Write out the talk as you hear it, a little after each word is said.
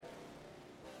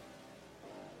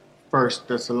1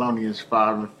 Thessalonians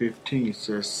 5:15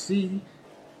 says, "See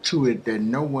to it that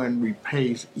no one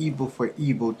repays evil for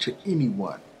evil to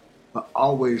anyone, but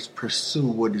always pursue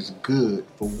what is good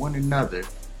for one another,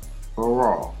 for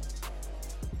all."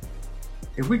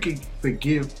 If we could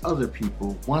forgive other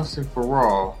people once and for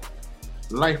all,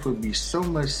 life would be so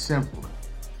much simpler.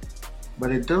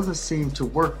 But it doesn't seem to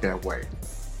work that way.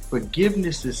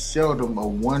 Forgiveness is seldom a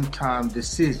one-time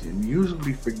decision.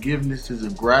 Usually forgiveness is a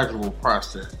gradual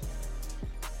process.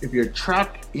 If you're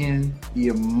trapped in the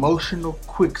emotional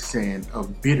quicksand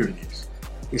of bitterness,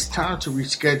 it's time to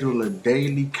reschedule a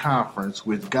daily conference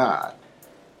with God.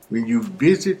 When you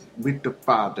visit with the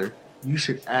Father, you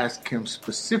should ask Him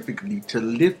specifically to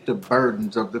lift the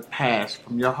burdens of the past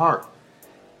from your heart.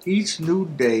 Each new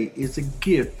day is a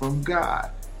gift from God.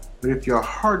 But if your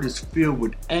heart is filled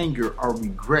with anger or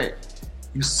regret,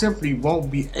 you simply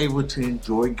won't be able to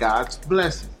enjoy God's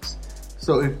blessings.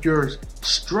 So if you're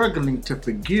struggling to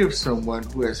forgive someone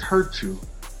who has hurt you,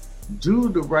 do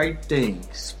the right thing.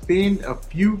 Spend a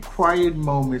few quiet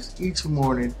moments each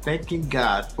morning thanking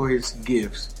God for His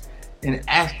gifts and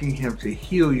asking Him to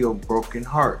heal your broken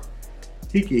heart.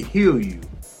 He can heal you,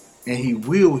 and He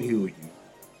will heal you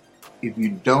if you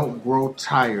don't grow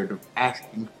tired of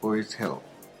asking for His help.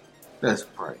 Let's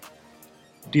pray.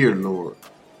 Dear Lord,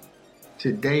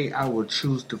 today I will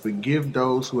choose to forgive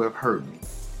those who have hurt me.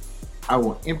 I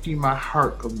will empty my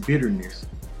heart of bitterness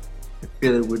and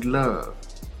fill it with love.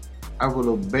 I will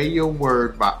obey your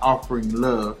word by offering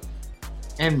love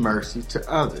and mercy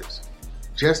to others,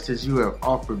 just as you have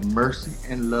offered mercy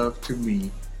and love to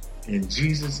me. In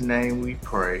Jesus' name we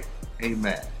pray.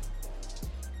 Amen.